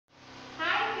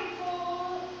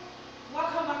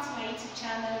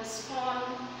channel. It's fun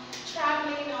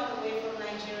traveling all the way from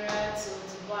Nigeria to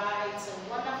Dubai. It's a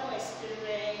wonderful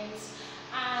experience,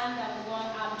 and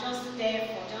I'm just there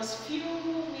for just few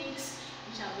weeks,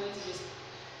 which I'm going to be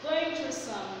going through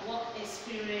some work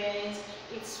experience.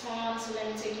 It's fun, so let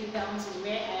me take you down to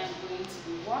where I am going to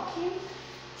be working.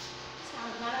 So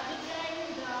I'm gonna be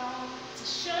driving down to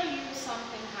show you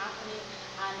something happening,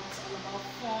 and it's all about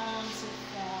fun,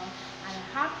 and a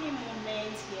happy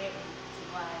moment here in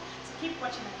Dubai. So keep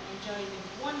watching and enjoy the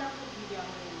wonderful video. I'm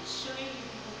going to be showing you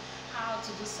people how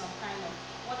to do some kind of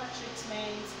water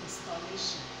treatment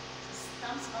installation. So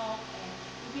thumbs up, and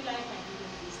if you like my video,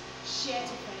 please share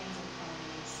to friends and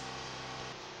families.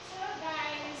 So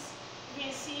guys, you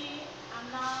can see I'm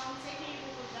now taking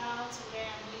people down to where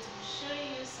I'm going to be showing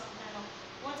you some kind of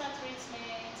water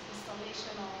treatment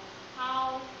installation, or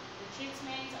how the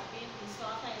treatments are being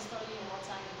installed. After installing your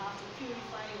water, you have to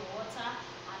purify your water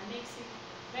and makes it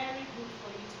very good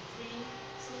for you to drink.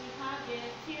 So we have the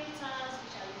filters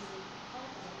which are using.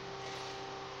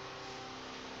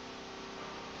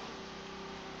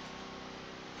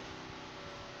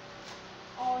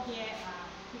 All here are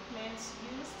equipment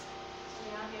used. So we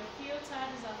have your filter.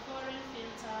 These are foreign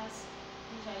filters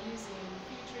which are used in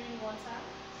filtering water.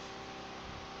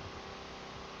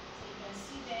 So you can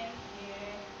see them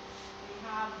here. We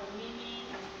have the mini.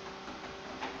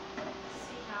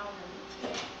 See how the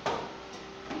liquid.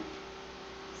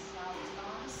 This is how it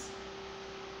comes.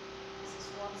 This is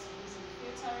what's used in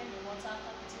filtering the water.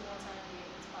 After putting water here,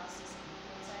 it passes and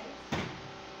filter it.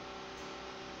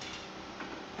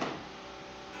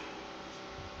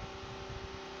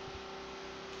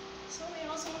 So we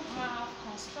also have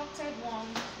constructed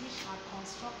ones which are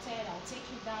constructed. I'll take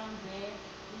you down there.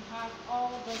 We have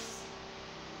all this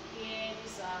here.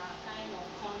 These are kind of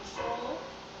control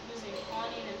using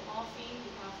on-in and off-in.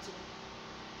 You have to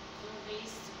do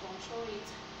this to control it.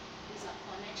 These are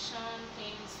connection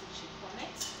things which you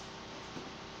connect.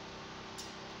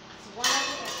 It's a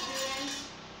wonderful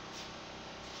experience.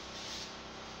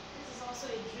 This is also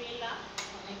a driller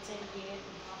connected here.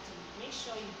 You have to make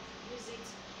sure you use it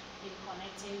in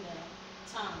connecting the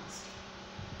tanks.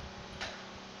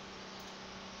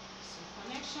 So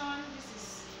connection, this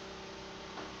is,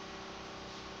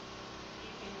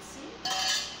 you can see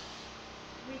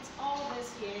with all this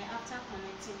here, after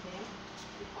connecting them,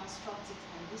 you construct it,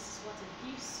 and this is what it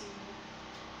gives you.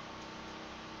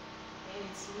 And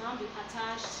it's now be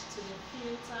attached to the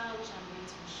filter, which I'm going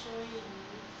to be showing you.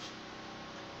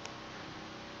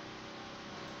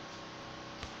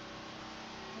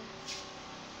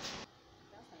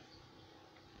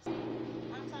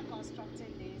 After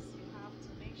constructing this, you have to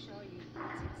make sure you put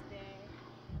it there,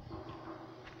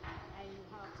 and you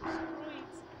have to screw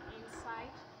it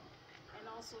inside and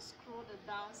also screw the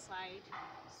downside,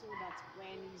 so that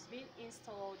when it's being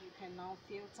installed, you can now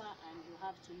filter, and you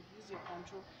have to use your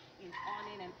control in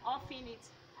on-in and off-in it.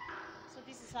 So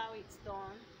this is how it's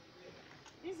done.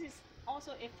 This is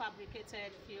also a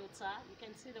fabricated filter. You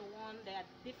can see the one, there are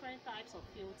different types of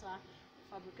filter,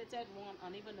 fabricated one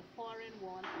and even the foreign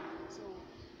one. So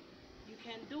you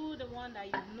can do the one that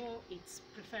you know it's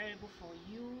preferable for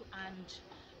you and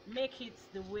make it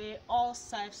the way all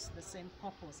serves the same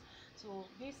purpose. So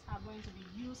these are going to be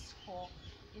used for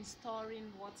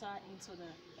installing water into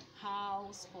the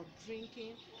house for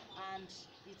drinking, and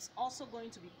it's also going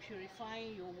to be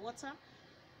purifying your water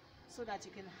so that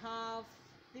you can have,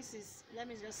 this is, let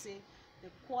me just say, the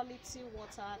quality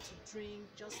water to drink,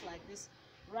 just like this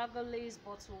regular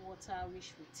bottled water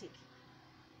which we take.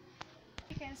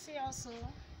 You can see also,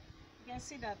 you can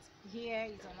see that here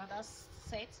is another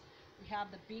set. We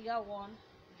have the bigger one,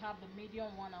 we have the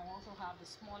medium one, and we also have the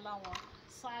smaller one,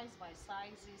 size by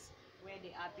sizes, where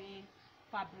they are being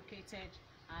fabricated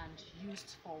and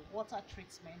used for water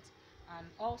treatment. And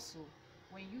also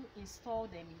when you install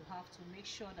them, you have to make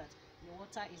sure that your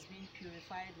water is being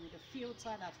purified with the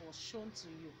filter that was shown to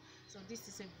you. So this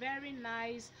is a very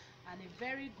nice and a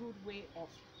very good way of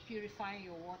purifying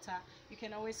your water. You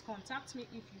can always contact me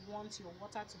if you want your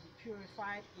water to be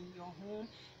purified in your home,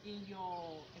 in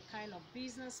your kind of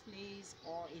business place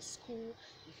or a school.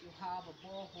 If you have a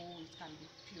borehole, it can be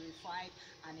purified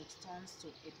and it turns to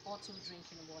a bottled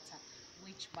drinking water,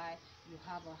 which by you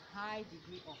have a high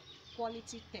degree of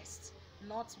quality test,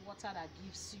 not water that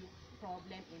gives you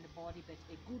problem in the body, but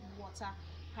a good water,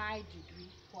 high degree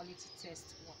quality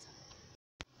test water.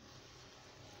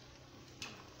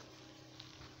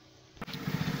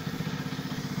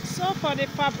 So for the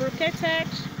fabricated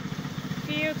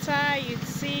filter, you'd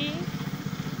see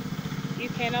you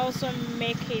can also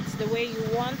make it the way you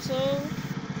want to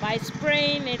by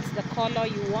spraying it the color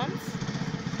you want.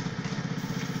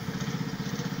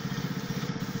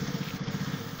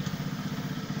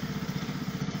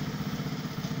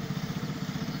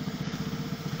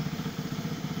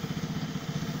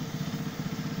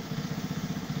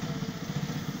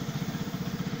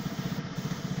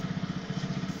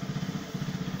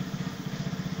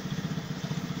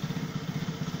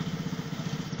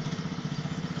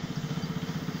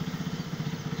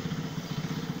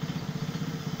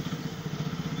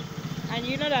 And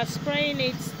you know that spraying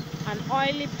it an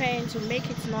oily paint to make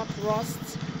it not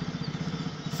rust.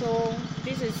 So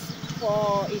this is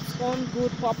for its own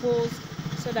good purpose,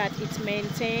 so that it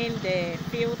maintain the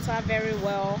filter very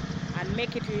well and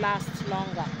make it last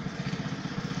longer.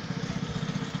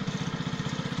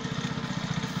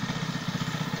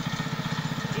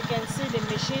 You can see the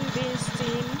machine being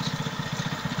steamed,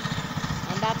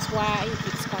 and that's why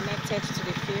it's connected to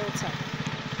the filter.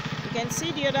 You can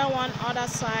see the other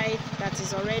side that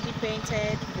is already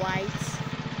painted white.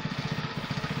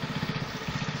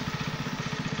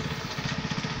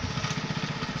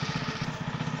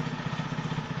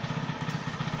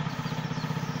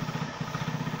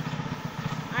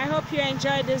 I hope you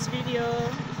enjoyed this video.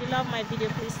 If you love my video,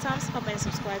 please thumbs up and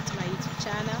subscribe to my YouTube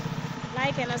channel.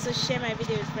 Like and also share my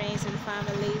video with friends and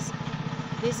families.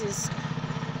 This is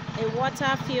a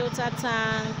water filter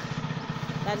tank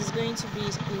that is going to be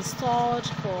installed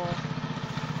for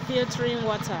filtering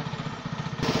water.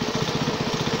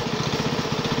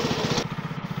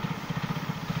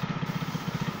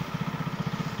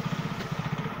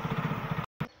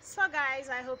 So guys,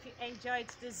 I hope you enjoyed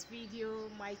this video.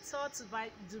 My tour to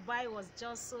Dubai was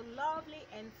just so lovely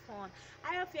and fun.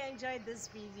 I hope you enjoyed this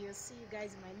video. See you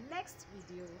guys in my next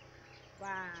video.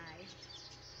 Bye.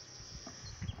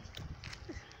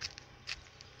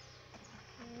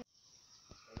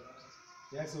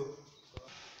 Yeah, so